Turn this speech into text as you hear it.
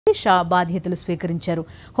చెప్పి షా బాధ్యతలు స్వీకరించారు.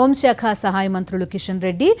 హోంశాఖ సహాయ మంత్రులు కిషన్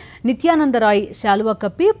రెడ్డి, నిత్యానందరాయ్ శాలువా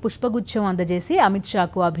కప్పి పుష్పగుచ్చం అందజేసి అమిత్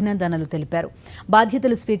షాకు అభినందనలు తెలిపారు.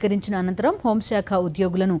 బాధ్యతలు స్వీకరించిన అనంతరం హోంశాఖ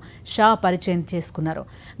ఉద్యోగులను షా పరిచయం చేసుకున్నారు.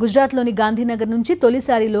 గుజరాత్లోని గాంధీనగర్ నుంచి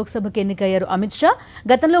తొలిసారి లోక్సభకు ఎన్నికయ్యారు అమిత్ షా.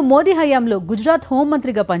 గతంలో మోదీ హయాంలో గుజరాత్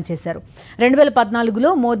హోంమంత్రిగా పనిచేశారు.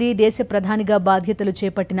 2014లో మోదీ దేశ ప్రధానిగా బాధ్యతలు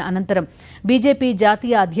చేపట్టిన అనంతరం బీజేపీ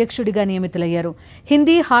జాతీయ అధ్యక్షుడిగా నియమితులయ్యారు.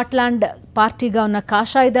 హిందీ హార్ట్లాండ్ పార్టీగా ఉన్న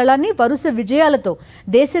కాషాయ దళాన్ని వరుస విజయాలతో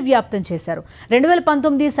దేశవ్యాప్తం చేశారు.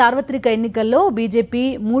 2019 సార్వత్రిక ఎన్నికల్లో బీజేపీ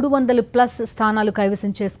 300+ స్థానాలు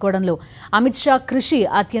కైవసం చేసుకోవడంలో అమిత్ షా కృషి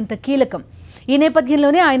అత్యంత కీలకం. ఈ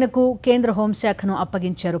నేపథ్యంలోనే ఆయనకు కేంద్ర హోంశాఖను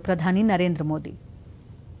అప్పగించారు ప్రధాని నరేంద్ర మోదీ.